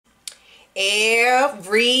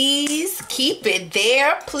Aries, keep it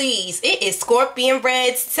there, please. It is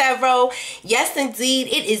ScorpionReddz Tarot. Yes, indeed.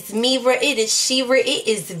 It is Mira. It is Shira. It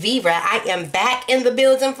is Vera. I am back in the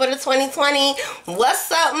building for the 2020. What's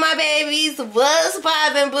up, my babies? What's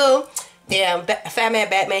poppin', boo? Yeah, Fat Man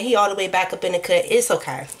Batman, he all the way back up in the cut. It's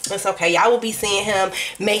okay. It's okay. Y'all will be seeing him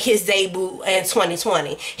make his debut in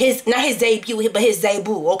 2020. Not his debut, but his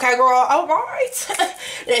debut. Okay, girl? All right.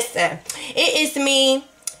 Listen, it is me.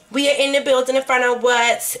 We are in the building in front of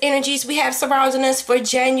what energies we have surrounding us for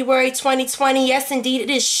January 2020. Yes, indeed, it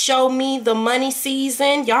is Show Me the Money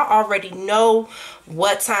season. Y'all already know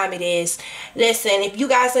what time it is. Listen, if you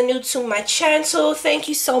guys are new to my channel, thank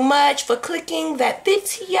you so much for clicking that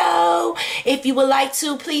video. If you would like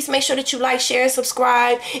to, please make sure that you like, share, and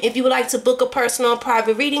subscribe. If you would like to book a personal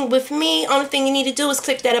private reading with me, only thing you need to do is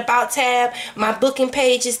click that About tab. My booking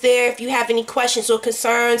page is there. If you have any questions or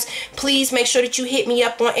concerns, please make sure that you hit me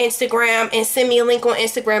up on Instagram and send me a link on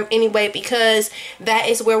Instagram anyway, because that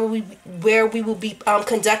is where we will be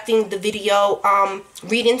conducting the video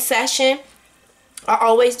reading session. I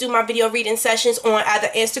always do my video reading sessions on either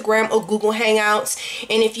Instagram or Google Hangouts.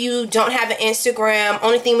 And if you don't have an Instagram,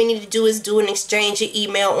 only thing we need to do is do an exchange of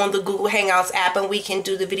email on the Google Hangouts app, and we can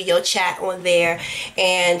do the video chat on there,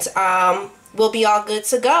 and we'll be all good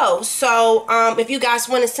to go. So if you guys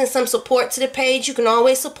want to send some support to the page, you can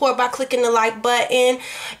always support by clicking the like button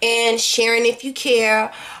and sharing if you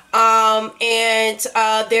care.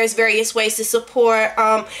 There's various ways to support.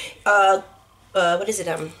 What is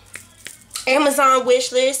it? Amazon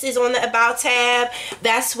wish list is on the About tab.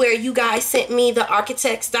 That's where you guys sent me the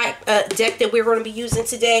Architect's deck that we're going to be using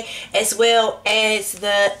today, as well as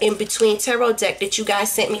the In Between Tarot deck that you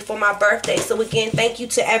guys sent me for my birthday. So again, thank you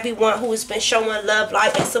to everyone who has been showing love,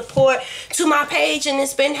 like, and support to my page, and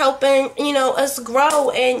it's been helping, you know, us grow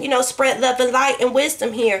and, you know, spread love and light and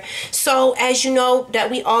wisdom here. So as you know that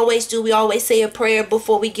we always do, we always say a prayer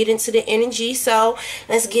before we get into the energy. So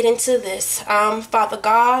let's get into this. Father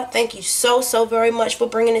God, thank you so very much for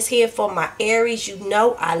bringing us here for my Aries. You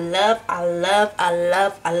know I love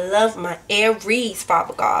my Aries,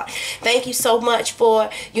 Father God. Thank you so much for,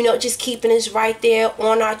 you know, just keeping us right there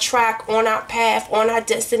on our track, on our path, on our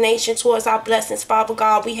destination towards our blessings, Father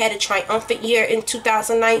God. We had a triumphant year in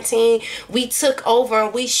 2019. We took over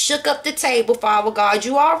and we shook up the table, Father God.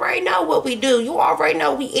 You already know what we do. You already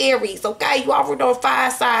know we Aries, okay? You already know fire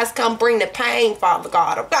signs come bring the pain, Father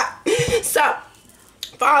God, okay? So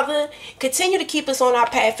Father, continue to keep us on our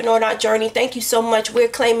path and on our journey. Thank you so much. We're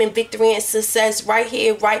claiming victory and success right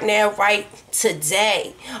here, right now, right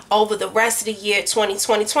today, over the rest of the year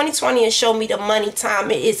 2020. 2020 is Show Me the Money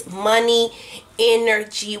time. It is money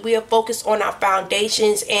energy. We are focused on our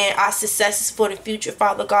foundations and our successes for the future,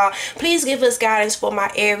 Father God. Please give us guidance for my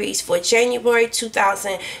Aries for January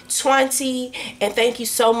 2020. And thank you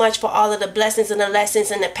so much for all of the blessings and the lessons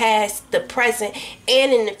in the past, the present,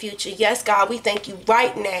 and in the future. Yes, God, we thank you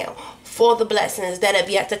right now for the blessings that have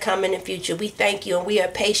yet to come in the future. We thank you, and we are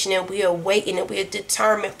patient, and we are waiting, and we are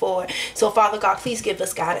determined for it. So Father God, please give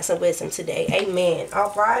us guidance and wisdom today. Amen.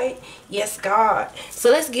 All right. Yes, God.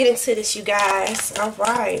 So let's get into this, you guys. All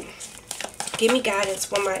right. Give me guidance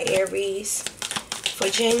for my Aries for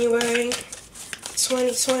January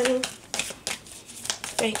 2020.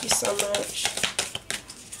 Thank you so much.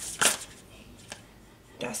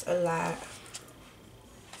 That's a lie.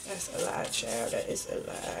 That's a lie, child. That is a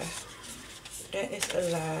lie. That is a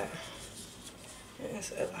lie. That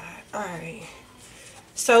is a lie. Alright.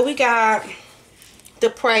 So we got the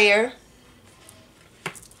prayer.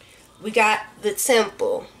 We got the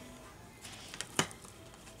temple.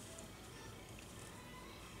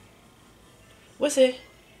 What's it?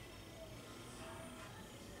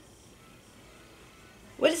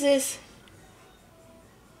 What is this?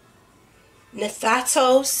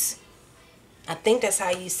 Nathatos. I think that's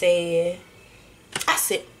how you say it. I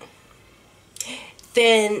said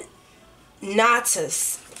Thanatos.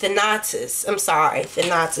 I'm sorry.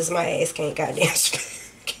 Thanatos. My ass can't goddamn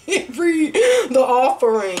can't read. The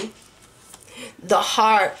offering. The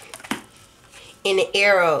heart. And the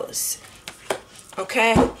arrows.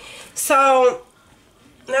 Okay? So,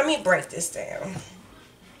 let me break this down.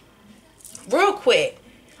 Real quick.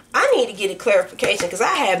 I need to get a clarification because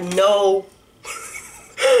I have no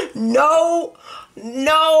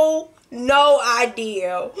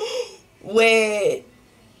idea what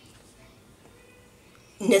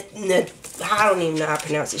I don't even know how to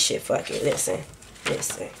pronounce this shit. Fuck it. Listen.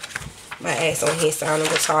 My ass on here sounding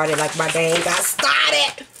retarded like my day ain't got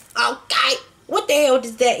started. Okay. What the hell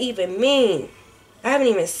does that even mean? I haven't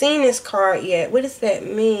even seen this card yet. What does that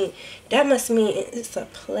mean? That must mean it's a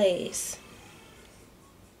place.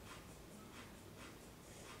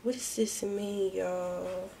 What does this mean,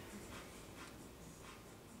 y'all?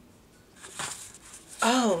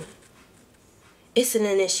 Oh, it's an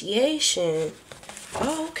initiation.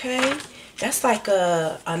 Oh, okay. That's like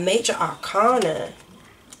a major arcana.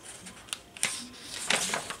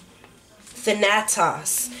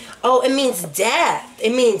 Thanatos. Oh, it means death.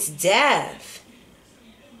 It means death.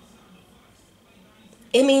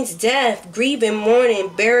 It means death, grieving, mourning,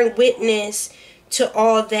 bearing witness to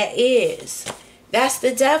all that is. That's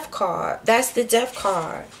the death card. That's the death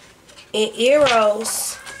card. In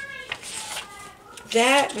Eros,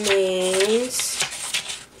 that means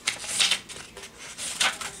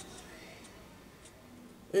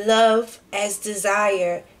love as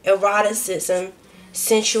desire, eroticism,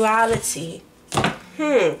 sensuality.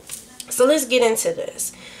 So let's get into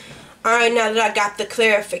this. Alright, now that I got the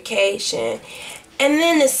clarification. And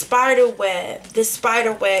then the spider web. The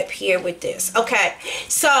spider web here with this. Okay,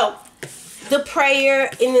 so the prayer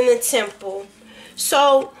and then the temple.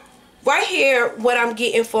 So right here, what I'm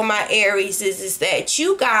getting for my Aries is that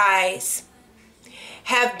you guys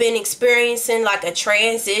have been experiencing like a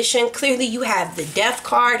transition. Clearly you have the death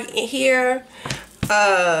card in here.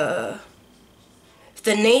 The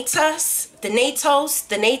Natos,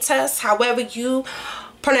 however you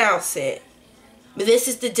pronounce it. But this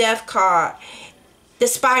is the death card. The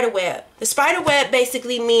spider web. The spider web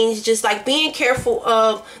basically means just like being careful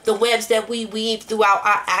of the webs that we weave throughout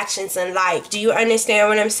our actions in life. Do you understand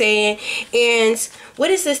what I'm saying? And what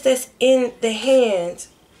is this that's in the hand?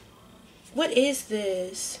 What is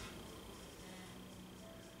this?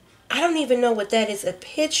 I don't even know what that is a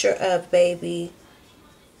picture of, baby.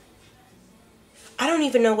 I don't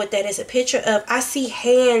even know what that is a picture of. I see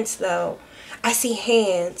hands, though. I see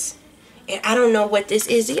hands. And I don't know what this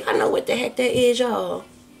is. Y'all know what the heck that is, y'all?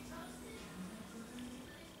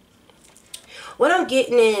 What I'm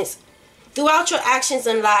getting is, throughout your actions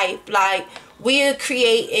in life, like, we're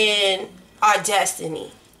creating our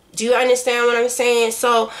destiny. Do you understand what I'm saying?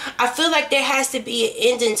 So, I feel like there has to be an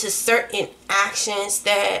ending to certain actions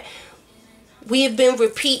that we have been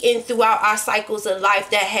repeating throughout our cycles of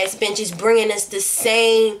life that has been just bringing us the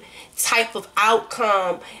same type of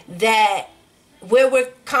outcome, that where we're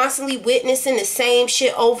constantly witnessing the same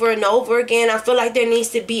shit over and over again. I feel like there needs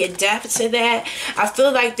to be a depth to that. I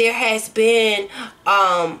feel like there has been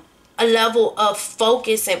a level of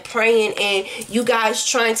focus and praying, and you guys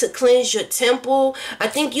trying to cleanse your temple. I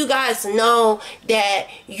think you guys know that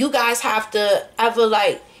you guys have to ever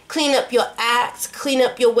like clean up your acts, clean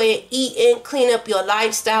up your way of eating, clean up your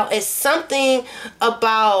lifestyle. It's something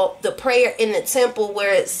about the prayer in the temple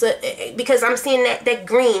where it's, because I'm seeing that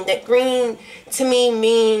green. That green to me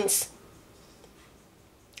means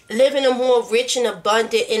living a more rich and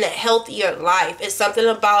abundant and a healthier life. It's something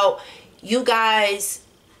about you guys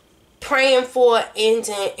praying for an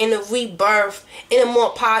ending and a rebirth in a more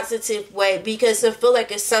positive way, because I feel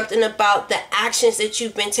like it's something about the actions that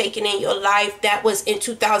you've been taking in your life that was in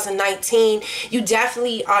 2019. You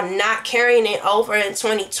definitely are not carrying it over in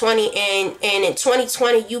 2020, and in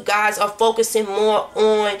 2020 you guys are focusing more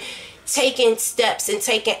on taking steps and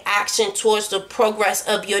taking action towards the progress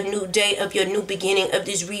of your new day, of your new beginning, of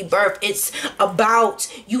this rebirth. It's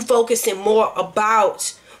about you focusing more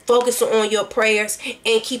about focusing on your prayers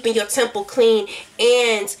and keeping your temple clean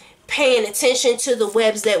and paying attention to the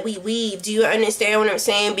webs that we weave. Do you understand what I'm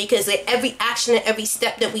saying? Because every action and every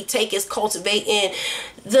step that we take is cultivating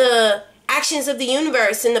the actions of the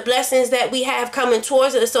universe and the blessings that we have coming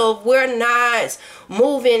towards us. So if we're not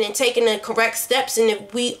moving and taking the correct steps, and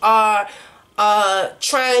if we are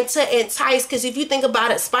trying to entice, because if you think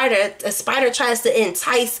about a spider tries to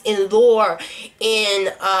entice and lure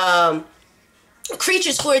in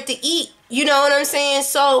creatures for it to eat. You know what I'm saying?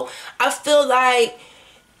 So I feel like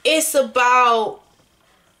it's about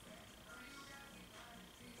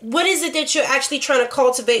what is it that you're actually trying to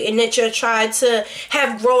cultivate and that you're trying to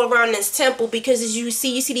have grow around this temple. Because as you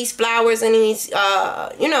see these flowers and these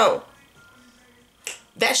you know,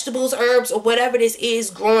 vegetables, herbs, or whatever this is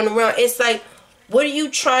growing around. It's like, what are you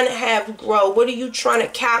trying to have grow? What are you trying to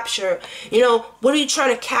capture? You know, what are you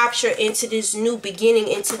trying to capture into this new beginning,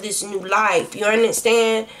 into this new life? You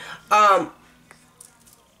understand?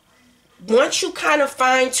 Once you kind of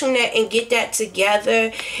fine tune that and get that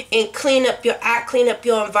together and clean up your act, clean up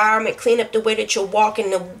your environment, clean up the way that you're walking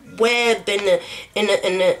the web and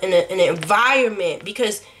the environment,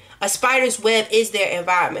 because a spider's web is their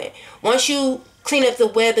environment. Once you clean up the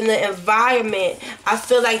web and the environment, I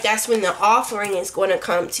feel like that's when the offering is going to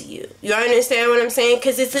come to you. You understand what I'm saying?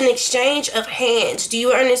 Because it's an exchange of hands. Do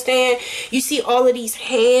you understand? You see all of these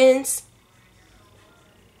hands?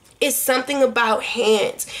 It's something about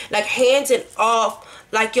hands. Like handing off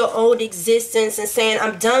like your old existence and saying,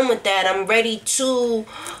 I'm done with that. I'm ready to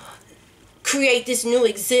create this new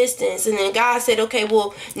existence. And then God said, okay,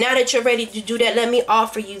 well, now that you're ready to do that, let me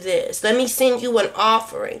offer you this. Let me send you an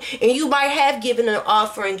offering. And you might have given an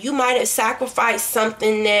offering. You might have sacrificed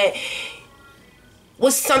something that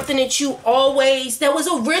was something that you always, that was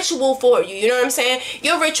a ritual for you. You know what I'm saying?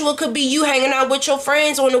 Your ritual could be you hanging out with your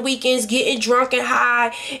friends on the weekends, getting drunk and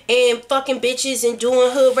high, and fucking bitches and doing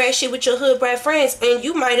hood rat shit with your hood rat friends. And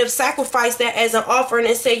you might have sacrificed that as an offering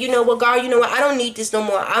and say, you know what, God, you know what, I don't need this no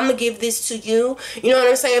more. I'm gonna give this to you. You know what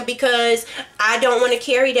I'm saying? Because I don't want to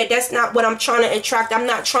carry that. That's not what I'm trying to attract. I'm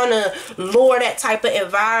not trying to lure that type of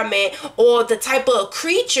environment or the type of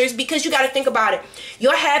creatures, because you got to think about it.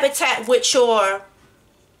 Your habitat with your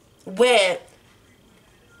web,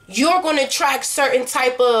 you're going to attract certain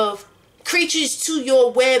type of creatures to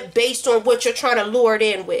your web based on what you're trying to lure it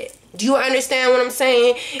in with. Do you understand what I'm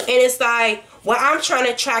saying? And it's like, what I'm trying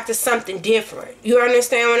to attract is something different. You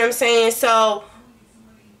understand what I'm saying? So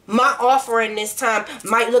my offering this time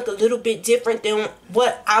might look a little bit different than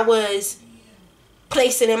what I was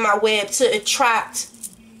placing in my web to attract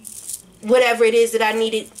whatever it is that I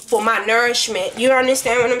needed for my nourishment. You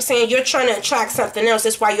understand what I'm saying? You're trying to attract something else.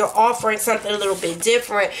 That's why you're offering something a little bit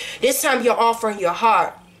different. This time you're offering your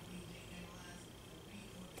heart.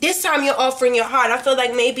 This time you're offering your heart. I feel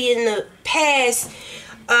like maybe in the past,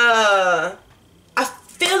 I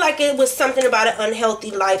feel like it was something about an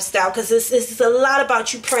unhealthy lifestyle, because it's a lot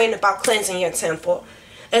about you praying about cleansing your temple.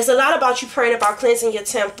 It's a lot about you praying about cleansing your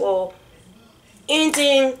temple,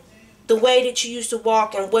 ending the way that you used to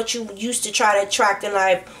walk and what you used to try to attract in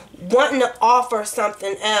life, wanting to offer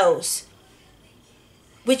something else,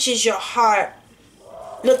 which is your heart.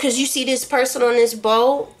 Look, because you see this person on this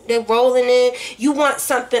boat, they're rolling in. You want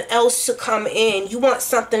something else to come in. You want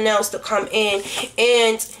something else to come in.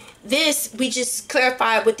 And this, we just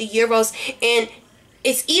clarified with the Euros. And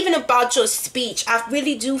it's even about your speech. I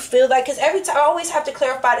really do feel like, because every time I always have to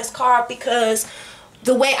clarify this card, because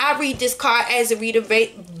the way I read this card as a reader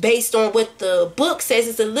based on what the book says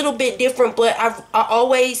is a little bit different, but I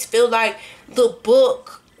always feel like the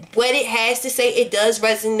book, what it has to say, it does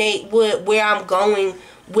resonate with where I'm going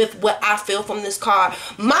with what I feel from this card.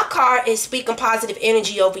 My card is speaking positive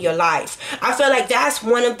energy over your life. I feel like that's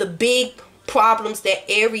one of the big problems that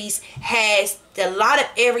Aries has. A lot of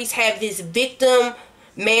Aries have this victim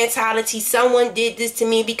mentality. Someone did this to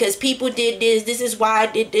me because people did this. This is why I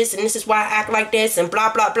did this, and this is why I act like this, and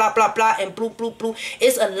blah blah blah blah blah, and blue blue blue.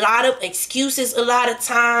 It's a lot of excuses a lot of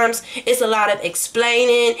times. It's a lot of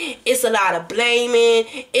explaining. It's a lot of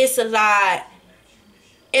blaming. It's a lot.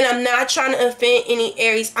 And I'm not trying to offend any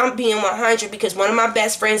Aries. I'm being 100 because one of my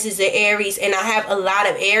best friends is an Aries, and I have a lot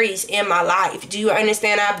of Aries in my life. Do you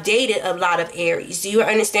understand? I've dated a lot of Aries. Do you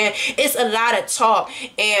understand? It's a lot of talk.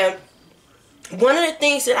 And one of the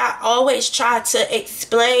things that I always try to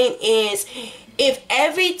explain is, if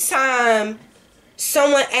every time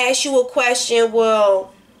someone asks you a question,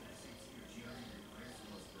 well,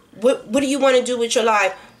 what do you want to do with your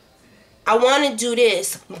life? I want to do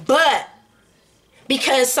this, but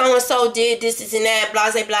because so-and-so did this and that, blah,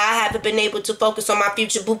 blah, blah, I haven't been able to focus on my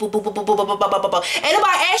future, boo, boo, boo, boo, boo, boo, boo, boo, boo, boo, boo. Ain't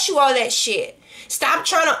nobody ask you all that shit. Stop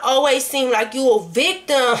trying to always seem like you a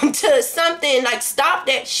victim to something. Like, stop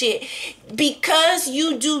that shit. Because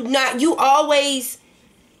you do not, you always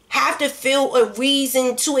have to feel a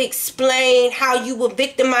reason to explain how you were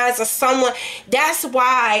victimized or someone. That's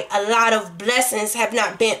why a lot of blessings have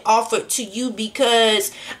not been offered to you,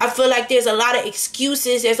 because I feel like there's a lot of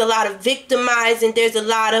excuses, there's a lot of victimizing, there's a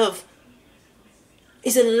lot of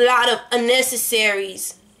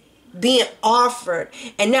unnecessaries being offered.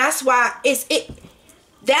 And that's why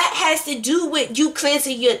that has to do with you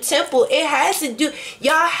cleansing your temple. It has to do,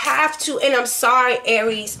 y'all have to, and I'm sorry,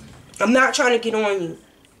 Aries, I'm not trying to get on you,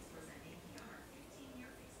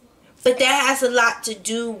 but that has a lot to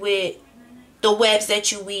do with the webs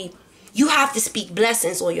that you weave. You have to speak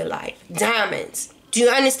blessings on your life. Diamonds. Do you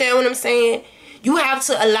understand what I'm saying? You have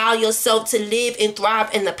to allow yourself to live and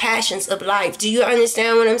thrive in the passions of life. Do you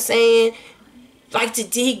understand what I'm saying? Like, to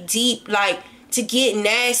dig deep, like to get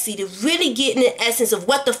nasty, to really get in the essence of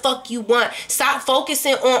what the fuck you want. Stop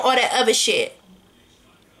focusing on all that other shit.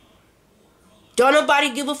 Don't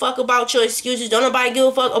nobody give a fuck about your excuses. Don't nobody give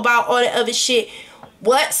a fuck about all that other shit.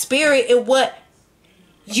 What spirit and what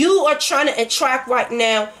you are trying to attract right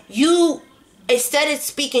now, you, instead of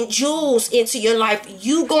speaking jewels into your life,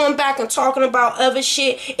 you going back and talking about other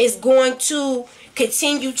shit is going to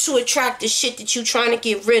continue to attract the shit that you're trying to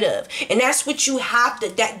get rid of. And that's what you have to,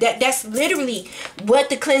 that's literally what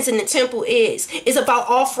the cleansing the temple is. It's about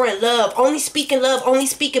offering love, only speaking love, only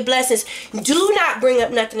speaking blessings. Do not bring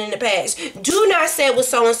up nothing in the past. Do not say, well,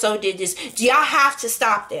 so-and-so did this. Y'all have to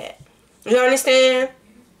stop that. You understand?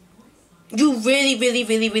 You really, really,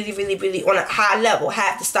 really, really, really, really on a high level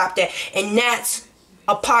have to stop that. And that's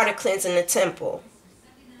a part of cleansing the temple.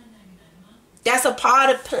 That's a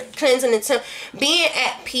part of cleansing the temple. Being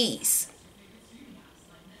at peace.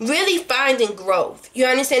 Really finding growth. You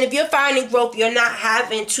understand? If you're finding growth, you're not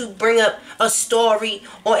having to bring up a story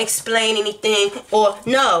or explain anything. Or,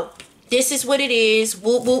 no, this is what it is.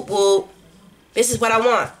 Whoop, whoop, whoop. This is what I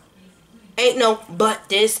want. Ain't no but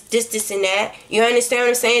this, and that. You understand what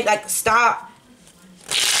I'm saying? Like, stop.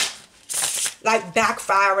 Like,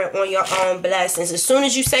 backfiring on your own blessings. As soon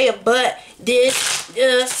as you say a but,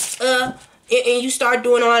 this, and you start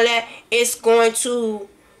doing all that, it's going to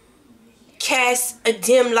cast a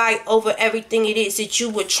dim light over everything it is that you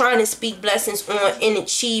were trying to speak blessings on and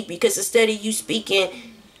achieve. Because instead of you speaking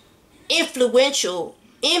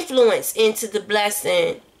influence into the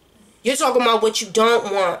blessing, you're talking about what you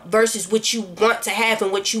don't want versus what you want to have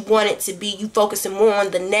and what you want it to be. You focusing more on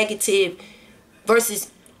the negative versus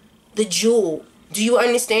the jewel. Do you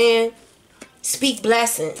understand? Speak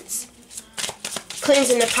blessings.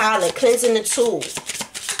 Cleansing the palette. Cleansing the tool.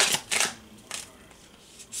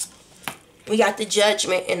 We got the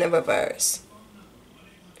Judgment in the reverse.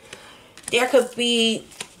 There could be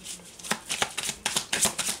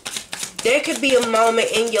a moment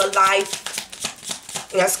in your life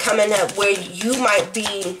that's coming up where you might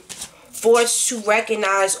be forced to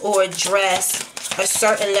recognize or address a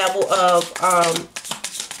certain level of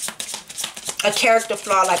a character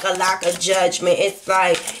flaw, like a lack of judgment. It's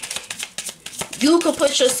like you could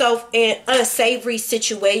put yourself in unsavory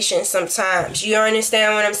situations sometimes. You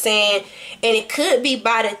understand what I'm saying? And it could be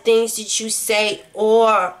by the things that you say,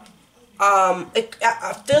 or I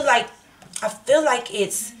feel like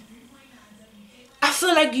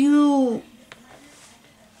you.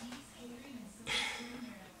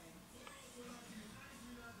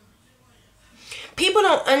 People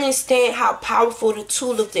don't understand how powerful the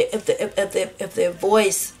tool of their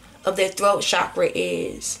voice, of their throat chakra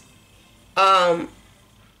is. That's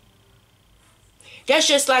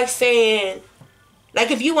just like saying,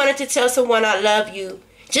 like, if you wanted to tell someone I love you,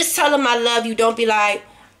 just tell them I love you. Don't be like,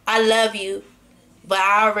 I love you, but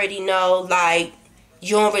I already know, like,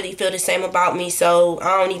 you don't really feel the same about me, so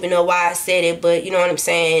I don't even know why I said it, but you know what I'm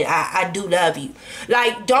saying? I do love you.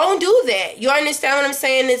 Like, don't do that. You understand what I'm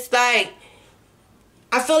saying? It's like,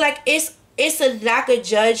 I feel like it's a lack of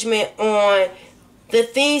judgment on the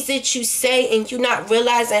things that you say, and you not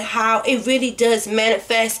realizing how it really does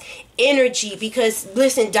manifest energy. Because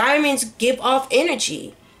listen, diamonds give off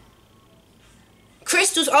energy.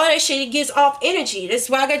 Crystals, all that shit, it gives off energy. That's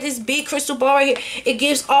why I got this big crystal ball right here. It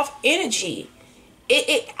gives off energy.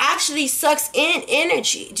 It actually sucks in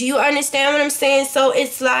energy. Do you understand what I'm saying? So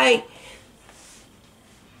it's like,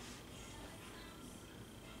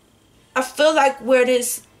 I feel like where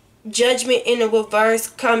this Judgment in the reverse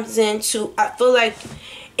comes into, I feel like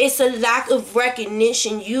it's a lack of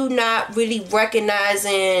recognition. You not really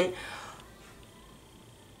recognizing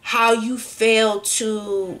how you fail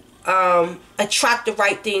to attract the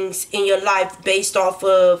right things in your life based off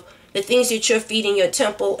of the things that you're feeding your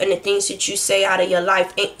temple and the things that you say out of your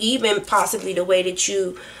life, and even possibly the way that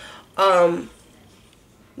you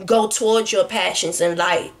go towards your passions in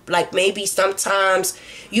life. Like, maybe sometimes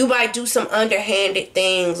you might do some underhanded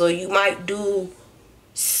things, or you might do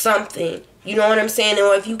something, you know what I'm saying?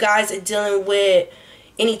 Or if you guys are dealing with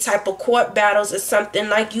any type of court battles or something,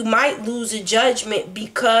 like, you might lose a judgment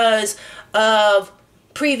because of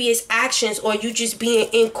previous actions, or you just being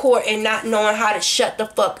in court and not knowing how to shut the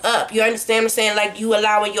fuck up. You understand what I'm saying? Like, you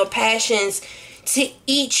allowing your passions to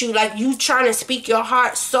eat you. Like, you trying to speak your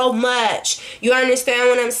heart so much. You understand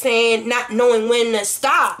what I'm saying? Not knowing when to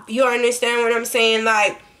stop. You understand what I'm saying?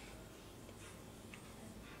 Like,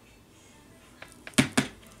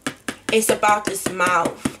 it's about this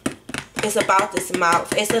mouth. It's about this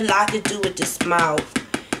mouth. It's a lot to do with this mouth.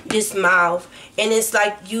 This mouth. And it's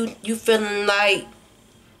like you feeling like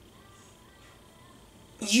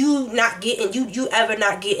you ever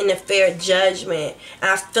not getting a fair judgment.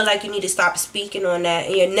 And I feel like you need to stop speaking on that.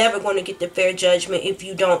 And you're never going to get the fair judgment if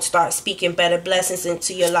you don't start speaking better blessings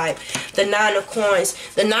into your life. The 9 of Coins.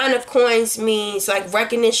 The 9 of Coins means like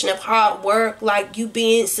recognition of hard work, like you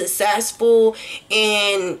being successful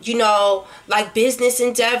in, you know, like business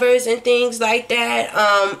endeavors and things like that.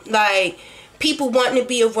 Like people wanting to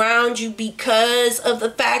be around you because of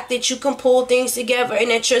the fact that you can pull things together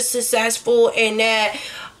and that you're successful and that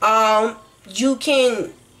you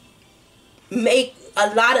can make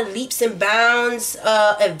a lot of leaps and bounds,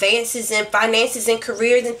 advances in finances and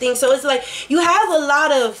careers and things. So it's like you have a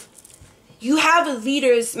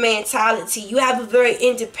leader's mentality. You have a very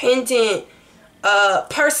independent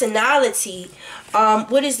personality.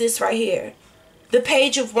 What is this right here? The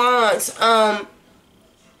Page of Wands.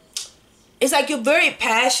 It's like you're very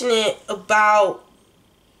passionate about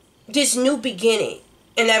this new beginning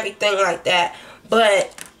and everything like that.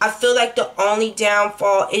 But I feel like the only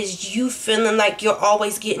downfall is you feeling like you're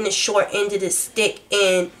always getting the short end of the stick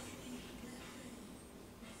and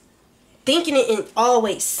thinking it and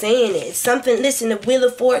always saying it. Something, listen, the Wheel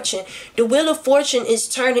of Fortune. The Wheel of Fortune is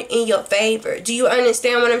turning in your favor. Do you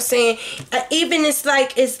understand what I'm saying? Even it's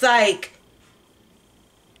like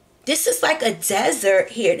this is like a desert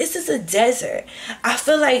here. This is a desert. I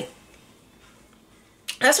feel like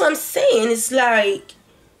that's what I'm saying. It's like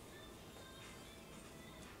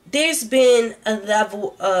there's been a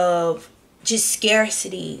level of just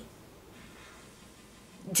scarcity,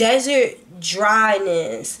 desert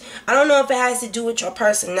dryness. I don't know if it has to do with your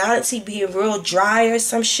personality being real dry or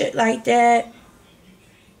some shit like that.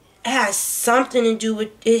 It has something to do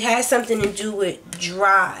with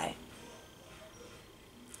dry.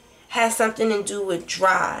 Has something to do with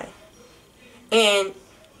dry. And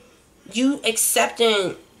you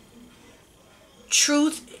accepting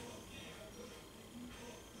truth,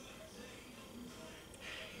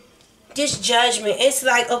 this judgment. It's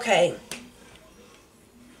like, okay,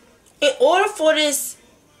 in order for this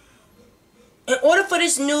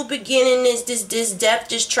new beginning, this depth,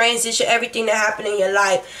 this transition, everything that happened in your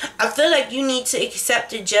life, I feel like you need to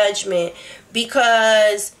accept the judgment,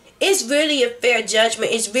 because it's really a fair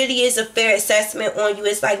judgment. It really is a fair assessment on you.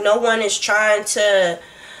 It's like no one is trying to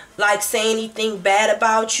like say anything bad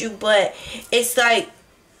about you, but it's like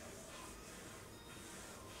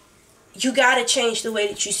you gotta change the way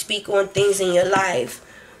that you speak on things in your life.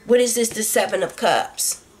 What is this? The Seven of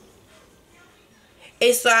Cups.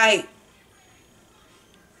 It's like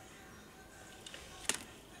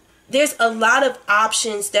there's a lot of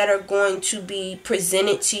options that are going to be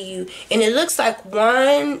presented to you, and it looks like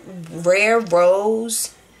one rare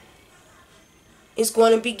rose is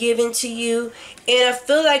going to be given to you. And I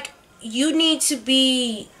feel like you need to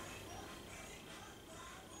be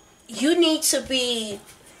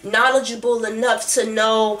knowledgeable enough to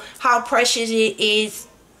know how precious it is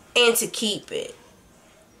and to keep it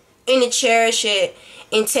and to cherish it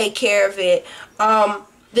and take care of it.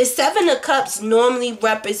 The Seven of Cups normally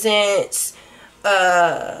represents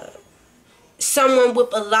someone with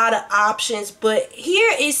a lot of options, but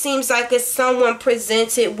here it seems like it's someone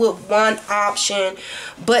presented with one option,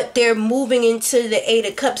 but they're moving into the Eight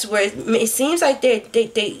of Cups, where it seems like they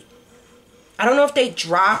I don't know if they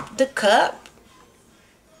dropped the cup.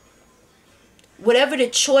 Whatever the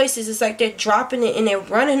choice is, it's like they're dropping it and they're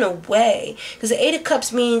running away. Because the Eight of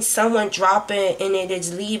Cups means someone dropping and they're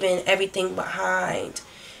just leaving everything behind.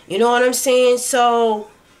 You know what I'm saying? So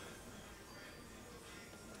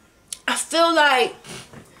I feel like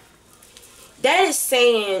that is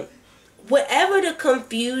saying whatever the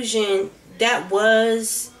confusion that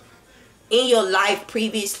was in your life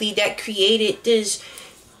previously that created this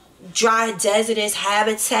dry desertous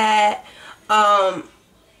habitat, I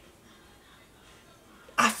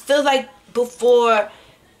feel like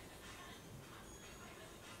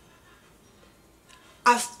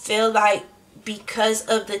because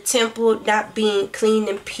of the temple not being clean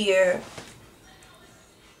and pure,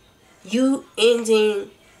 you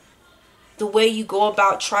ending the way you go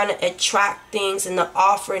about trying to attract things and the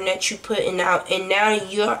offering that you putting out, and now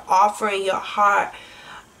you're offering your heart.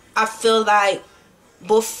 I feel like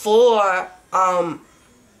before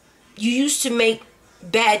you used to make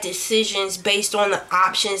bad decisions based on the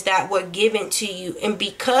options that were given to you, and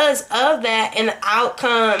because of that and the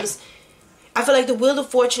outcomes, I feel like the Wheel of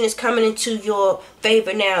Fortune is coming into your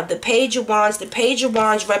favor now. The Page of Wands. The Page of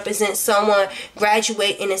Wands represents someone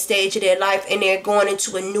graduating a stage of their life and they're going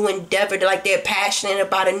into a new endeavor. They're passionate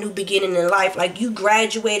about a new beginning in life. Like you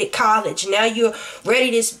graduated college. Now you're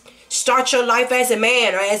ready to start your life as a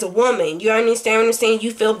man or as a woman. You understand what I'm saying?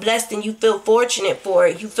 You feel blessed and you feel fortunate for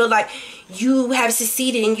it. You feel like you have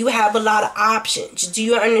succeeded and you have a lot of options. Do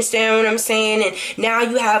you understand what I'm saying? And now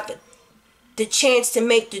you have the chance to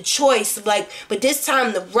make the choice, but this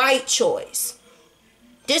time the right choice.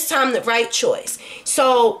 This time the right choice.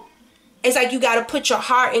 So it's like you got to put your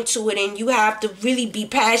heart into it, and you have to really be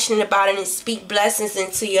passionate about it and speak blessings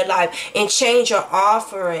into your life and change your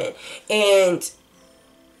offering. And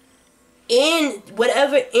in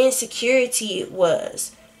whatever insecurity it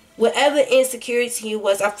was. Whatever insecurity it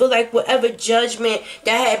was, I feel like whatever judgment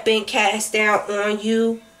that had been cast down on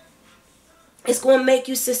you, it's going to make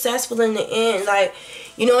you successful in the end. Like,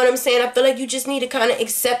 you know what I'm saying? I feel like you just need to kind of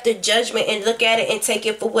accept the judgment and look at it and take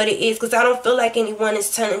it for what it is. Because I don't feel like anyone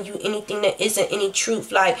is telling you anything that isn't any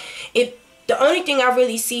truth. Like, if the only thing I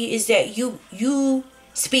really see is that you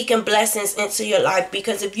speaking blessings into your life.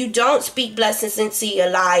 Because if you don't speak blessings into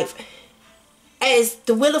your life, as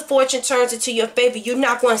the wheel of fortune turns into your favor, you're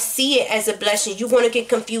not going to see it as a blessing. You're going to get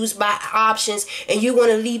confused by options, and you're going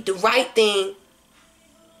to leave the right thing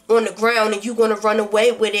on the ground, and you're going to run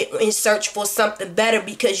away with it and search for something better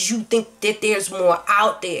because you think that there's more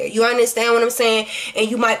out there. You understand what I'm saying? And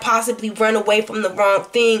you might possibly run away from the wrong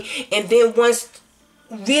thing, and then once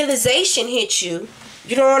realization hits you,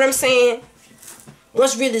 you know what I'm saying?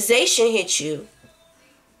 Once realization hits you,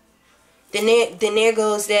 then there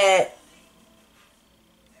goes that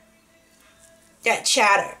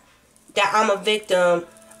chatter that I'm a victim,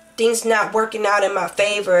 things not working out in my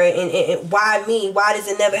favor, and why me? Why does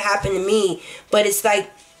it never happen to me? But it's like,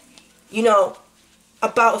 you know,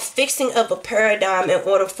 about fixing up a paradigm in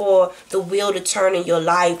order for the wheel to turn in your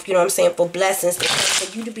life, you know what I'm saying, for blessings,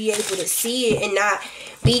 for you to be able to see it and not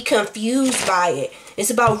be confused by it. It's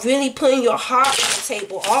about really putting your heart on the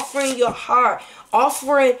table, offering your heart,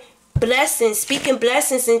 offering blessings, speaking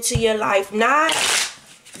blessings into your life, not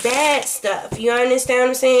bad stuff. You understand what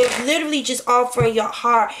I'm saying? Literally just offering your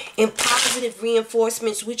heart and positive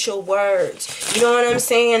reinforcements with your words. You know what I'm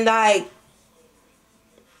saying? Like,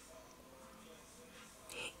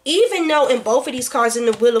 even though in both of these cards, in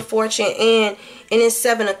the Wheel of Fortune and in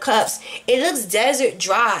Seven of Cups, it looks desert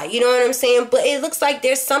dry. You know what I'm saying? But it looks like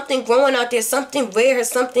there's something growing out there, something rare,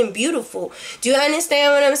 something beautiful. Do you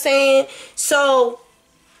understand what I'm saying? So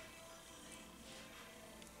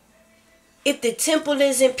if the temple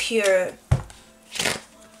isn't pure,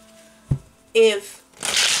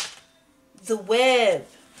 if the web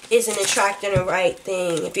isn't attracting the right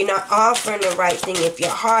thing, if you're not offering the right thing, if your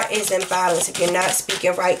heart isn't balanced, if you're not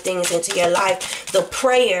speaking right things into your life, the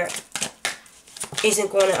prayer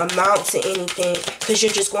isn't going to amount to anything because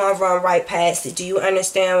you're just going to run right past it. Do you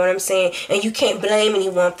understand what I'm saying? And you can't blame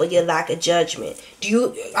anyone for your lack of judgment.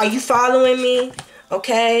 Are you following me?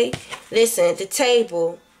 Okay? Listen, the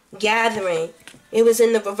table, gathering, it was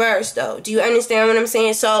in the reverse though. Do you understand what I'm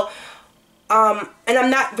saying? So and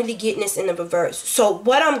I'm not really getting this in the reverse. So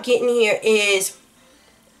what I'm getting here is,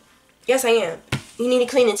 yes I am, you need to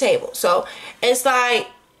clean the table. So it's like,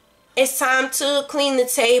 it's time to clean the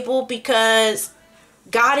table because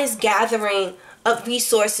God is gathering up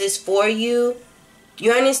resources for you.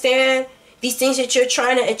 You understand? These things that you're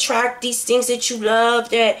trying to attract, these things that you love,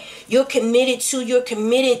 that you're committed to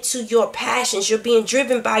your passions. You're being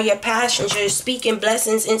driven by your passions. You're speaking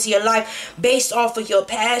blessings into your life based off of your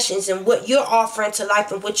passions and what you're offering to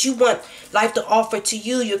life and what you want life to offer to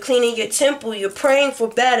you. You're cleaning your temple. You're praying for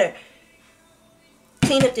better.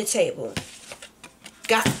 Clean up the table.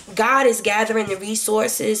 God is gathering the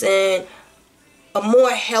resources and a more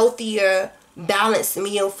healthier, balanced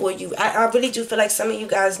meal for you. I really do feel like some of you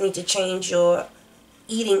guys need to change your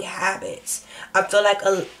eating habits. I feel like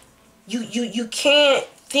you can't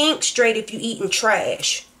think straight if you're eating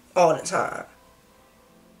trash all the time.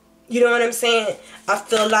 You know what I'm saying? I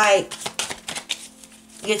feel like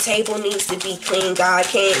your table needs to be clean. God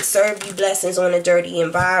can't serve you blessings on a dirty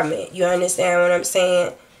environment. You understand what I'm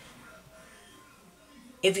saying?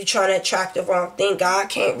 If you're trying to attract the wrong thing, God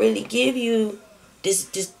can't really give you this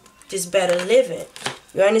better living.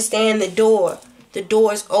 You understand? The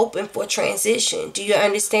door is open for transition. Do you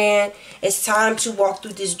understand? It's time to walk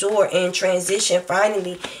through this door and transition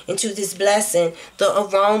finally into this blessing, the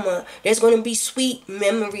aroma. There's going to be sweet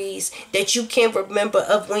memories that you can remember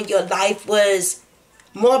of when your life was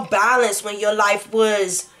more balanced, when your life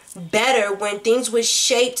was better, when things were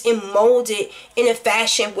shaped and molded in a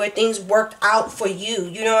fashion where things worked out for you.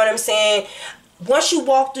 You know what I'm saying? Once you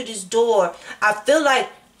walk through this door, I feel like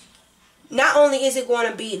not only is it going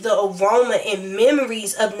to be the aroma and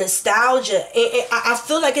memories of nostalgia, I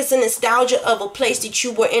feel like it's a nostalgia of a place that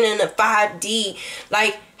you were in a 5D.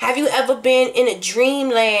 Like, have you ever been in a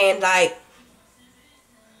dreamland, like,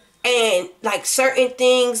 and like certain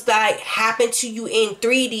things like happen to you in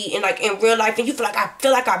 3D and like in real life, and you feel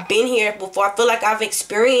like I've been here before. I feel like I've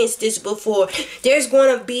experienced this before. There's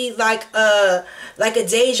going to be like a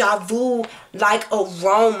deja vu like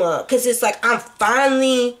aroma, because it's like I'm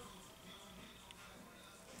finally,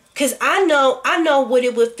 because I know what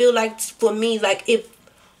it would feel like for me. Like if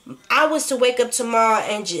I was to wake up tomorrow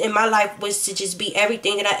and my life was to just be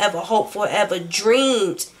everything that I ever hoped for, ever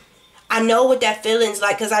dreamed, I know what that feeling's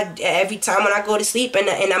like, because every time when I go to sleep and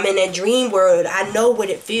I'm in that dream world, I know what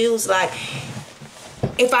it feels like.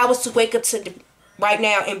 If I was to wake up right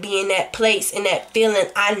now and be in that place, in that feeling,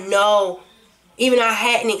 I know, even I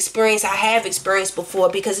have experienced before,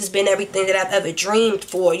 because it's been everything that I've ever dreamed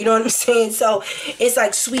for. You know what I'm saying? So it's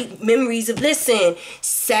like sweet memories of, listen,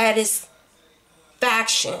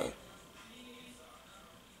 satisfaction.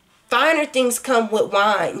 Finer things come with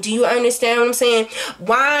wine. Do you understand what I'm saying?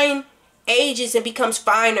 Wine ages and becomes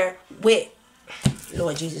finer with,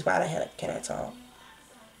 Lord Jesus, why the hell can I talk?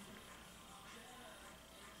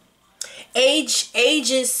 Aging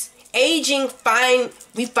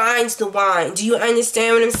refines the wine. Do you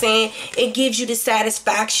understand what I'm saying? It gives you the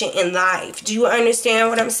satisfaction in life. Do you understand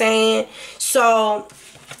what I'm saying? So,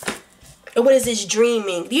 what is this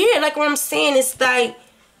dreaming? Yeah, like what I'm saying, it's like,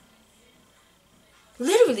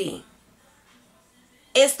 literally,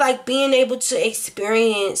 it's like being able to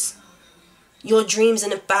experience your dreams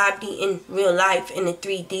in the 5D in real life, in the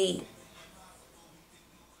 3D.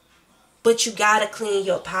 But you gotta clean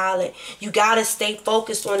your palette. You gotta stay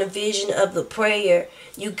focused on the vision of the prayer.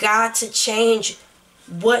 You got to change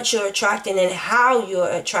what you're attracting and how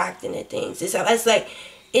you're attracting the things. It's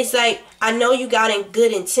like I know you got in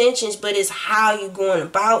good intentions, but it's how you're going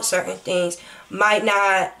about certain things might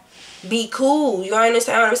not be cool. You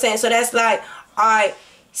understand what I'm saying? So that's like, alright,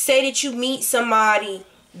 say that you meet somebody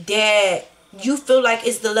that you feel like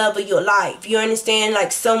is the love of your life. You understand?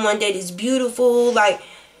 Like someone that is beautiful, like,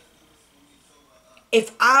 if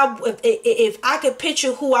I could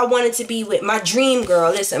picture who I wanted to be with, my dream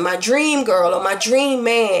girl, listen, my dream girl or my dream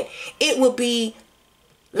man, it would be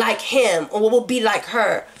like him or it would be like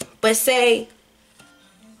her. But say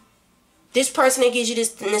this person that gives you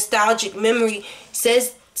this nostalgic memory,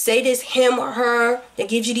 say this him or her that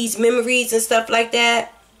gives you these memories and stuff like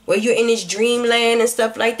that, where you're in this dreamland and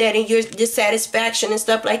stuff like that, and your dissatisfaction and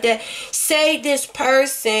stuff like that. Say this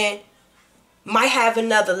person might have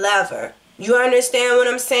another lover. You understand what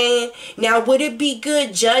I'm saying? Now, would it be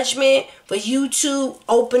good judgment for you to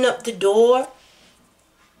open up the door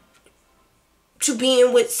to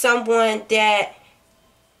being with someone that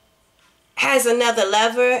has another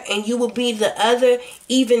lover and you will be the other,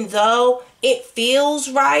 even though it feels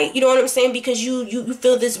right? You know what I'm saying? Because you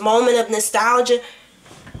feel this moment of nostalgia.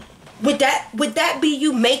 Would that be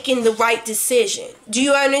you making the right decision? Do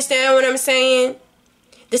you understand what I'm saying?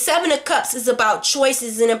 The 7 of Cups is about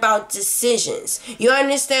choices and about decisions. You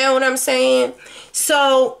understand what I'm saying?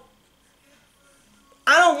 So,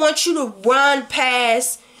 I don't want you to run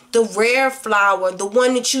past the rare flower, the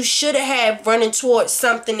one that you should have running towards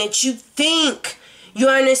something that you think, you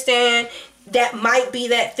understand, that might be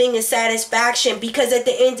that thing of satisfaction. Because at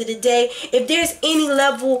the end of the day, if there's any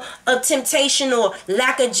level of temptation or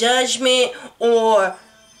lack of judgment, or,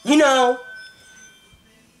 you know,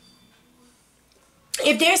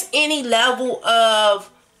 if there's any level of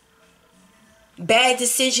bad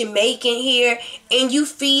decision making here and you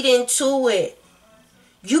feed into it,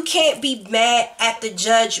 you can't be mad at the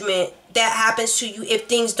judgment that happens to you if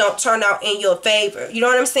things don't turn out in your favor. You know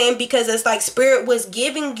what I'm saying? Because it's like Spirit was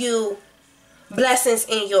giving you blessings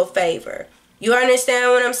in your favor. You understand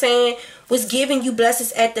what I'm saying? Was giving you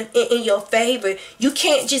blessings in your favor. You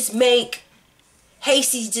can't just make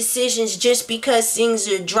hasty decisions just because things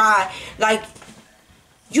are dry. Like,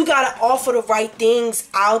 you got to offer the right things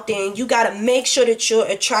out there, and you got to make sure that you're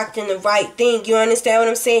attracting the right thing. You understand what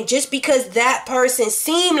I'm saying? Just because that person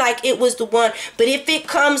seemed like it was the one, but if it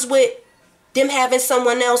comes with them having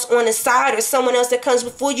someone else on the side or someone else that comes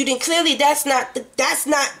before you, then clearly that's not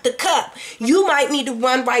the cup. You might need to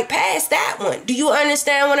run right past that one. Do you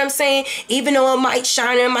understand what I'm saying? Even though it might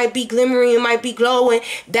shine, it might be glimmering, it might be glowing,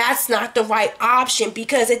 that's not the right option,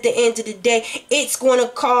 because at the end of the day, it's going to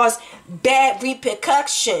cause bad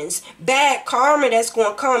repercussions, bad karma that's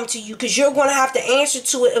going to come to you, because you're going to have to answer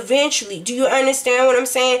to it eventually. Do you understand what I'm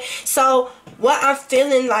saying? So what I'm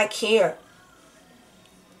feeling like here,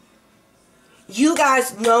 you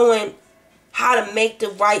guys knowing how to make the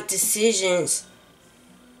right decisions.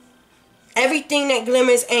 Everything that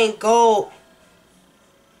glimmers ain't gold.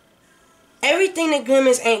 Everything that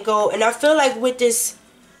glimmers ain't gold. And I feel like with this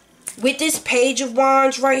Page of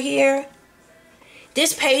Wands right here,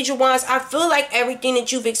 this Page of Wands, I feel like everything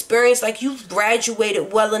that you've experienced, like you've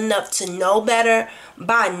graduated well enough to know better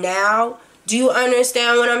by now. Do you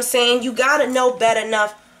understand what I'm saying? You gotta know better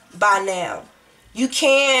enough by now. You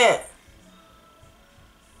can't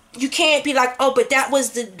be like, oh, but that was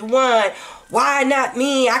the one. Why not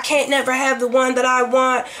me? I can't never have the one that I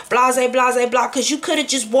want. Blase, blase, blah. Because you could have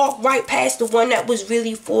just walked right past the one that was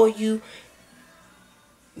really for you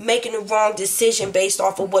making the wrong decision based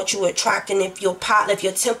off of what you were attracting if your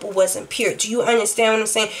temple wasn't pure. Do you understand what I'm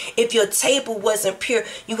saying? If your table wasn't pure,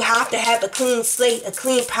 you have to have a clean slate, a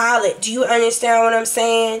clean palette. Do you understand what I'm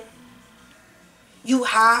saying? You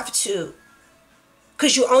have to.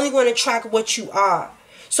 Because you're only going to attract what you are.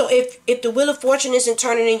 So if the Wheel of Fortune isn't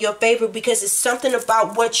turning in your favor because it's something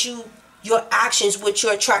about your actions, what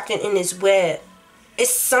you're attracting in this web.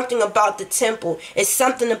 It's something about the temple. It's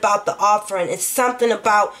something about the offering. It's something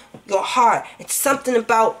about your heart. It's something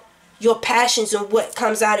about your passions and what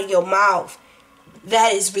comes out of your mouth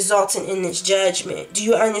that is resulting in this judgment. Do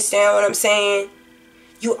you understand what I'm saying?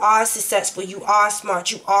 You are successful. You are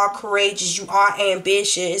smart. You are courageous. You are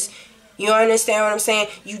ambitious. You understand what I'm saying?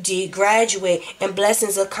 You did graduate and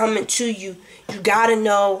blessings are coming to you. You gotta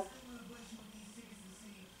know.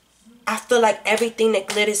 I feel like everything that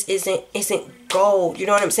glitters isn't gold. You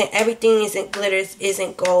know what I'm saying? Everything isn't glitters,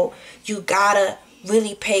 isn't gold. You gotta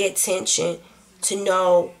really pay attention to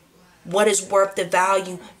know what is worth the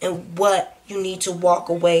value and what you need to walk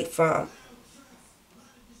away from.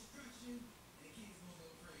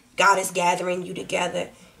 God is gathering you together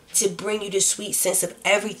to bring you the sweet sense of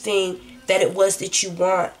everything that it was that you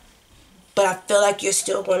want. But I feel like you're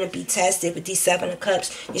still going to be tested with these 7 of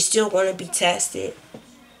Cups. You're still going to be tested.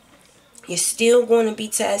 You're still going to be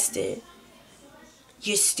tested.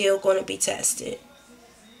 You're still going to be tested.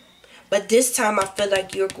 But this time I feel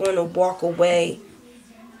like you're going to walk away.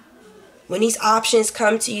 When these options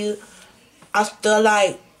come to you, I feel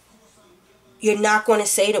like you're not going to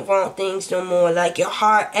say the wrong things no more. Like your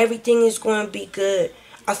heart, everything is going to be good.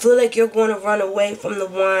 I feel like you're going to run away from the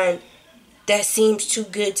one that seems too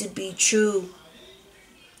good to be true.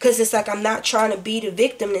 Because it's like I'm not trying to be the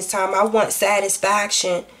victim this time. I want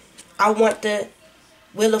satisfaction. I want the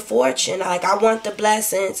Wheel of Fortune. Like I want the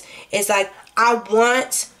blessings. It's like I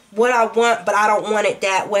want what I want, but I don't want it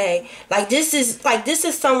that way. Like this is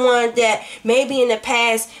someone that maybe in the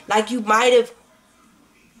past, like you might have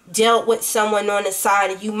dealt with someone on the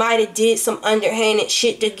side, and you might have did some underhanded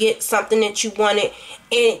shit to get something that you wanted,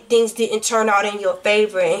 and things didn't turn out in your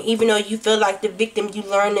favor. And even though you feel like the victim, you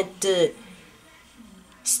learn to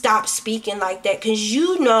stop speaking like that, because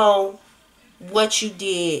you know what you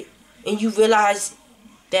did, and you realize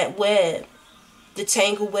that web, the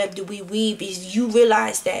tangled web that we weave, is you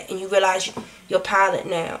realize that, and you realize your pilot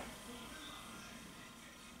now.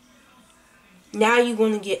 Now you're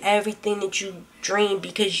going to get everything that you dreamed,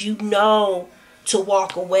 because you know to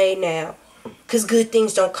walk away now. Because good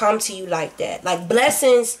things don't come to you like that. Like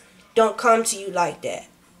blessings don't come to you like that.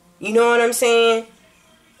 You know what I'm saying?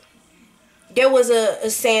 There was a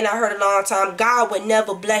saying I heard a long time. God would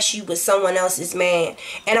never bless you with someone else's man.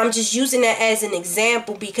 And I'm just using that as an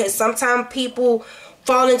example, because sometimes people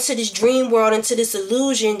fall into this dream world, into this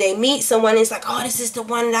illusion. They meet someone and it's like, oh, this is the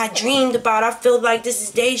one that I dreamed about. I feel like this is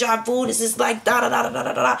deja vu. This is like da da da da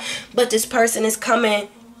da da. But this person is coming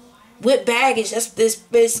with baggage.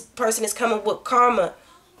 This person is coming with karma.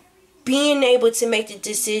 Being able to make the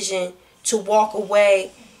decision to walk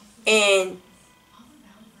away and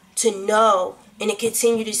to know and to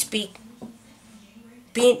continue to speak.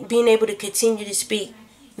 Being able to continue to speak.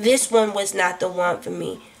 This one was not the one for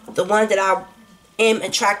me. The one that I am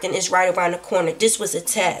attracting is right around the corner. This was a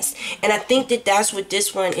test. And I think that that's what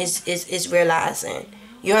this one is realizing.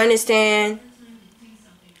 You understand?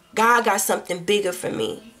 God got something bigger for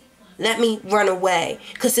me. Let me run away.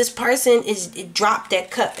 Because this person it dropped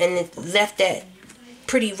that cup and it left that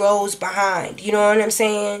pretty rose behind. You know what I'm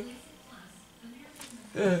saying?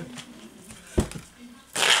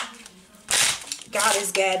 God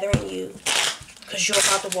is gathering you. Because you're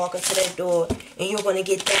about to walk into that door and you're going to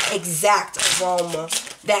get that exact aroma,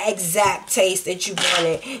 that exact taste that you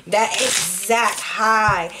wanted, that exact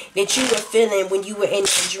high that you were feeling when you were in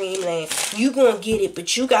that dreamland. You're going to get it,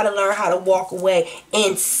 but you got to learn how to walk away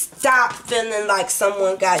and stop feeling like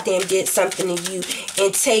someone goddamn did something to you,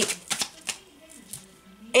 and take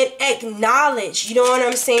and acknowledge, you know what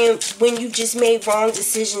I'm saying, when you just made wrong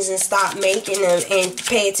decisions, and stop making them and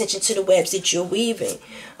pay attention to the webs that you're weaving.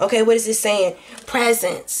 Okay, what is it saying?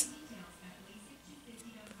 Presence.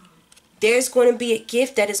 There's going to be a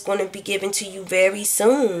gift that is going to be given to you very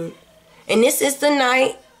soon. And this is the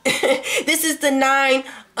night. This is the 9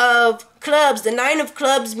 of clubs. The 9 of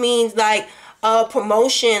clubs means like a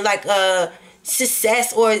promotion, like a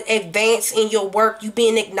success or advance in your work. You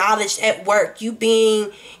being acknowledged at work. You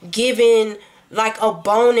being given like a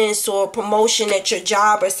bonus or promotion at your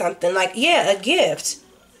job or something. Like, yeah, a gift.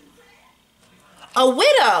 A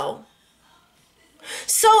widow.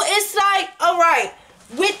 So it's like, all right,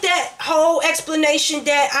 with that whole explanation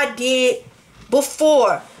that I did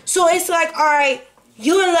before. So it's like, all right,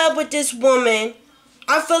 You in love with this woman.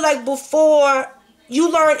 I feel like before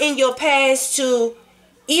you learn in your past to,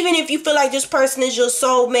 even if you feel like this person is your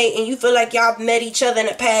soulmate and you feel like y'all met each other in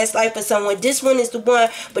a past life or someone, this one is the one.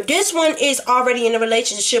 But this one is already in a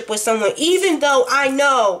relationship with someone. Even though I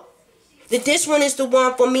know that this one is the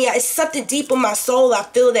one for me, it's something deep in my soul. I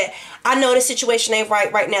feel that I know the situation ain't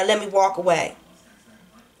right now. Let me walk away.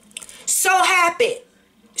 So happy.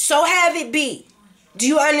 So have it be. Do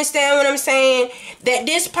you understand what I'm saying? That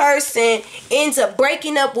this person ends up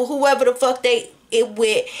breaking up with whoever the fuck they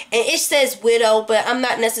with, and it says widow, but I'm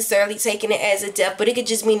not necessarily taking it as a death, but it could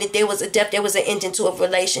just mean that there was a death, there was an ending to a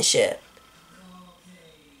relationship.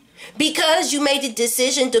 Because you made the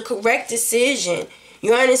decision, the correct decision,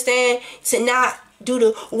 you understand, to not do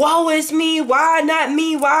the, woe is me, why not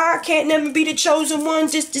me, why I can't never be the chosen one,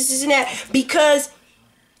 this and that, because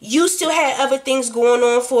you still had other things going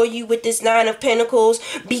on for you with this Nine of Pentacles.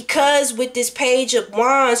 Because with this Page of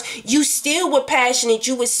Wands, you still were passionate.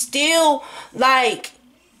 You were still like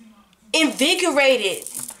invigorated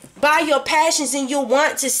by your passions, and your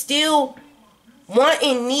want to still want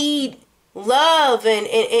and need love and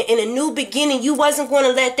a new beginning. You wasn't going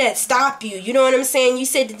to let that stop you. You know what I'm saying? You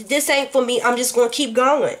said, this ain't for me. I'm just going to keep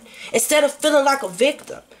going. Instead of feeling like a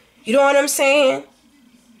victim. You know what I'm saying?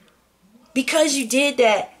 Because you did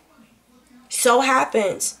that, so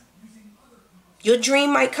happens, your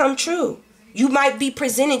dream might come true. You might be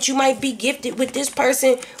presented, you might be gifted with this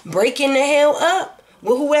person breaking the hell up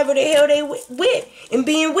with whoever the hell they with and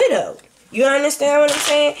being widowed. You understand what I'm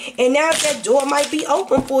saying? And now that door might be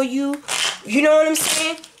open for you. You know what I'm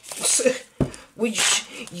saying?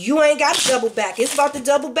 You ain't got to double back. It's about to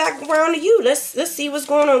double back around to you. Let's see what's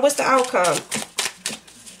going on. What's the outcome?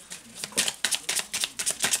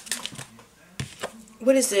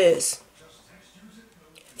 What is this?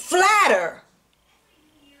 Flatter.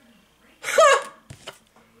 Huh.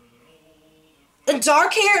 A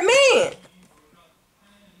dark-haired man.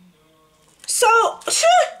 So,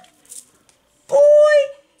 boy,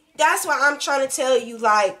 that's why I'm trying to tell you,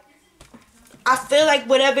 like, I feel like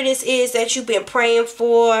whatever this is that you've been praying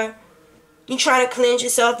for, you're trying to cleanse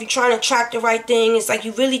yourself, you're trying to attract the right thing. It's like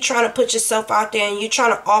you're really trying to put yourself out there and you're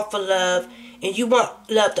trying to offer love. And you want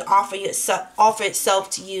love to offer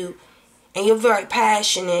itself to you. And you're very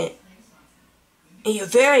passionate. And you're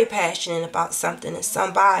very passionate about something and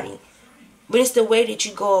somebody. But it's the way that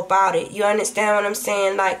you go about it. You understand what I'm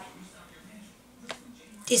saying? Like,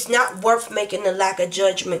 it's not worth making the lack of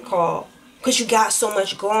judgment call. Because you got so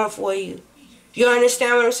much going for you. You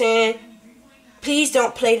understand what I'm saying? Please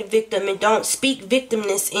don't play the victim and don't speak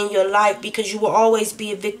victimness in your life. Because you will always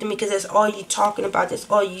be a victim. Because that's all you're talking about. That's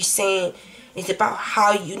all you're saying. It's about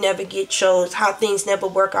how you never get chose, how things never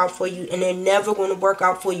work out for you, and they're never going to work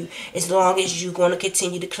out for you as long as you're going to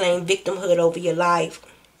continue to claim victimhood over your life.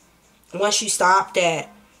 Once you stop that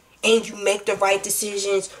and you make the right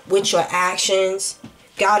decisions with your actions,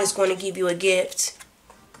 God is going to give you a gift.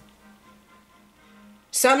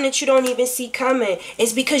 Something that you don't even see coming.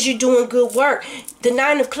 It's because you're doing good work. The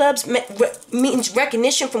Nine of Clubs means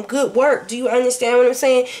recognition from good work. Do you understand what I'm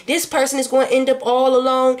saying? This person is going to end up all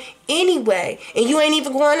alone anyway. And you ain't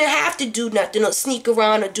even going to have to do nothing or sneak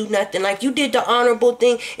around or do nothing. Like, you did the honorable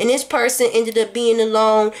thing. And this person ended up being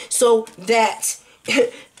alone so that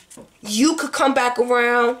you could come back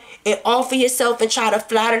around and offer yourself and try to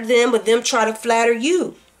flatter them, but them try to flatter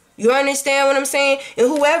you. You understand what I'm saying? And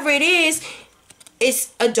whoever it is,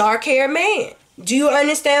 it's a dark-haired man. Do you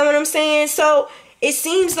understand what I'm saying? So it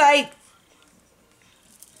seems like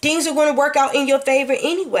things are going to work out in your favor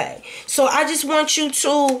anyway. So I just want you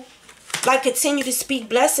to, like, continue to speak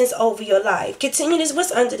blessings over your life. Continue this.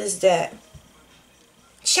 What's under this deck?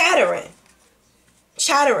 Chattering.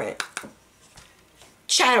 Chattering.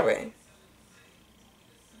 Chattering.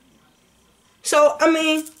 So, I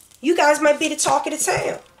mean, you guys might be the talk of the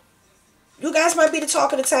town. You guys might be the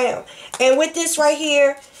talk of the town. And with this right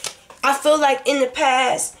here, I feel like in the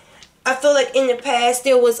past,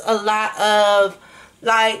 there was a lot of,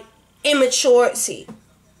 like, immaturity.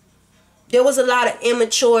 There was a lot of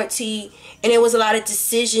immaturity, and there was a lot of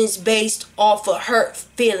decisions based off of hurt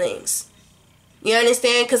feelings. You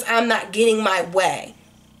understand? Because I'm not getting my way.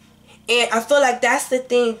 And I feel like that's the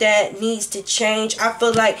thing that needs to change. I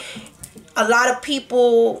feel like a lot of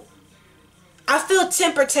people, I feel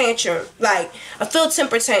temper tantrum. I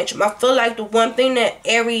feel like the one thing that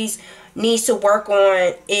Aries needs to work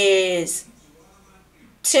on is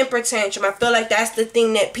temper tantrum. I feel like that's the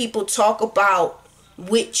thing that people talk about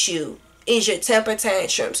with you, is your temper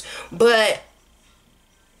tantrums. But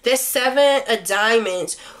the Seven of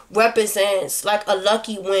Diamonds represents like a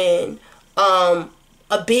lucky win, a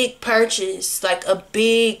a big purchase, like a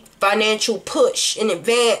big financial push in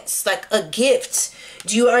advance, like a gift.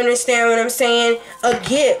 Do you understand what I'm saying? A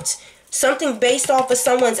gift. Something based off of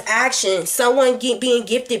someone's action. Someone being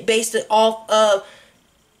gifted based off of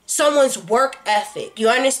someone's work ethic. You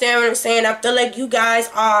understand what I'm saying? I feel like you guys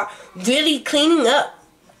are really cleaning up.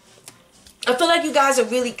 I feel like you guys are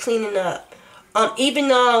really cleaning up. Even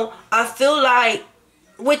though I feel like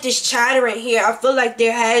with this chatter right here, I feel like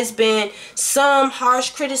there has been some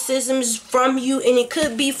harsh criticisms from you, and it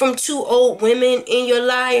could be from 2 old women in your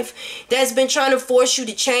life that's been trying to force you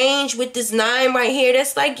to change. With this 9 right here,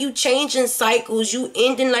 that's like you changing cycles, you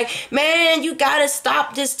ending, like, man, you gotta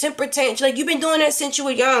stop this temper tantrum. Like, you've been doing that since you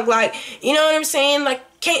were young. Like, you know what I'm saying? Like,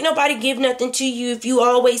 can't nobody give nothing to you if you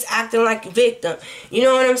always acting like a victim. You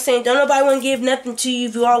know what I'm saying? Don't nobody want to give nothing to you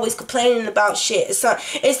if you always complaining about shit.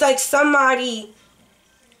 It's like somebody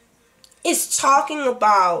is talking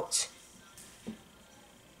about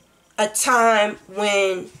a time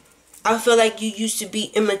when I feel like you used to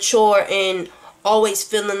be immature and always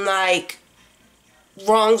feeling like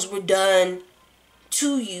wrongs were done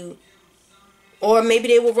to you. Or maybe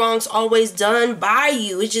they were wrongs always done by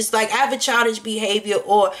you. It's just like either childish behavior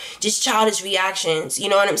or just childish reactions. You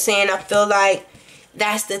know what I'm saying? I feel like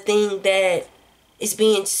that's the thing that is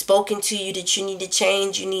being spoken to you, that you need to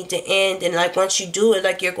change, you need to end. And like once you do it,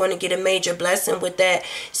 like you're going to get a major blessing with that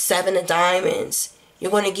 7 of diamonds.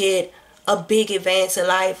 You're going to get a big advance in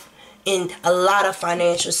life and a lot of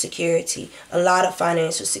financial security. A lot of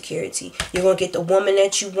financial security. You're going to get the woman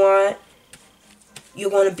that you want.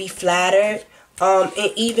 You're going to be flattered. And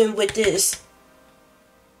even with this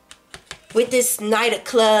Knight of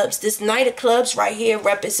Clubs, this Knight of Clubs right here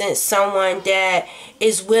represents someone that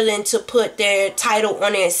is willing to put their title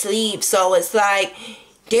on their sleeve. So it's like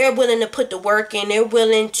they're willing to put the work in. They're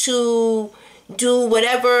willing to do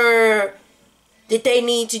whatever that they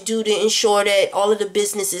need to do to ensure that all of the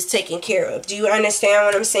business is taken care of. Do you understand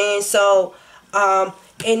what I'm saying? So, and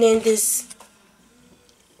then this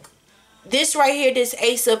right here, this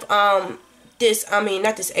Ace of, this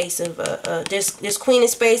Queen of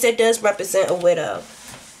Spades, that does represent a widow.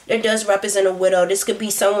 That does represent a widow. This could be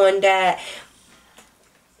someone that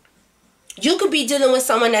you could be dealing with,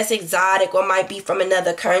 someone that's exotic or might be from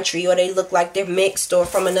another country, or they look like they're mixed or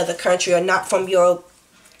from another country or not from your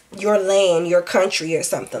land, your country or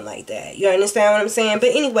something like that. You understand what I'm saying? But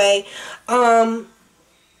anyway,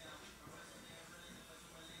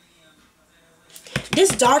 this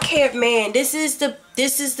dark-haired man, this is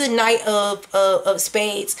the Knight of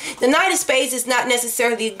Spades. The Knight of Spades is not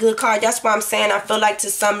necessarily a good card. That's why I'm saying I feel like to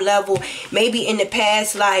some level, maybe in the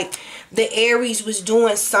past, like the Aries was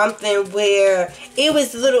doing something where it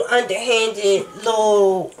was a little underhanded,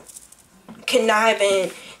 little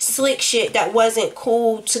conniving, slick shit that wasn't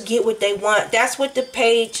cool to get what they want. That's what the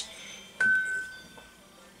page.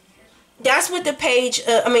 That's what the page.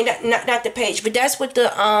 I mean, not the page, but that's what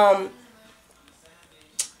the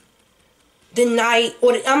Knight,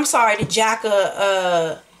 or the Jack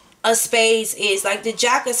of Spades is. Like, the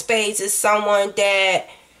Jack of Spades is someone that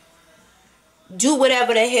do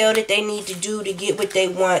whatever the hell that they need to do to get what they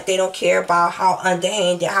want. They don't care about how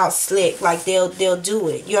underhanded, how slick. Like, they'll do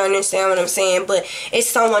it. You understand what I'm saying? But it's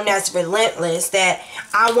someone that's relentless, that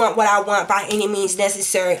I want what I want by any means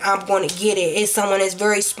necessary. I'm going to get it. It's someone that's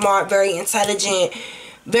very smart, very intelligent,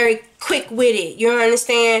 very quick-witted. You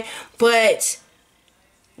understand? But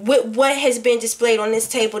with what has been displayed on this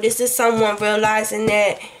table, this is someone realizing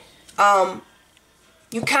that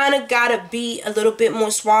you kind of gotta be a little bit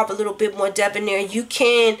more suave, a little bit more debonair. You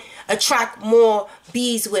can attract more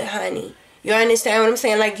bees with honey. You understand what I'm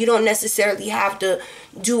saying? Like, you don't necessarily have to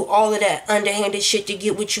do all of that underhanded shit to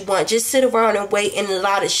get what you want. Just sit around and wait and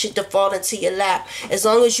allow the shit to fall into your lap. As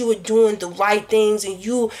long as you are doing the right things and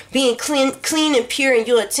you being clean and pure in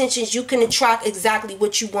your intentions, you can attract exactly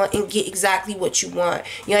what you want and get exactly what you want.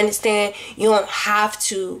 You understand? You don't have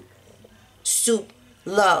to stoop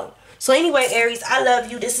low. So anyway, Aries, I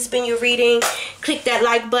love you. This has been your reading. Click that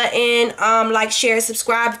like button. Like, share,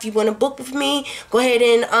 subscribe. If you want to book with me, go ahead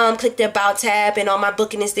and click the About tab, and all my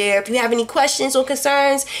booking is there. If you have any questions or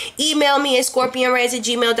concerns, email me at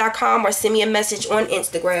scorpionreddztarot@gmail.com or send me a message on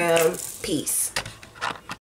Instagram. Peace.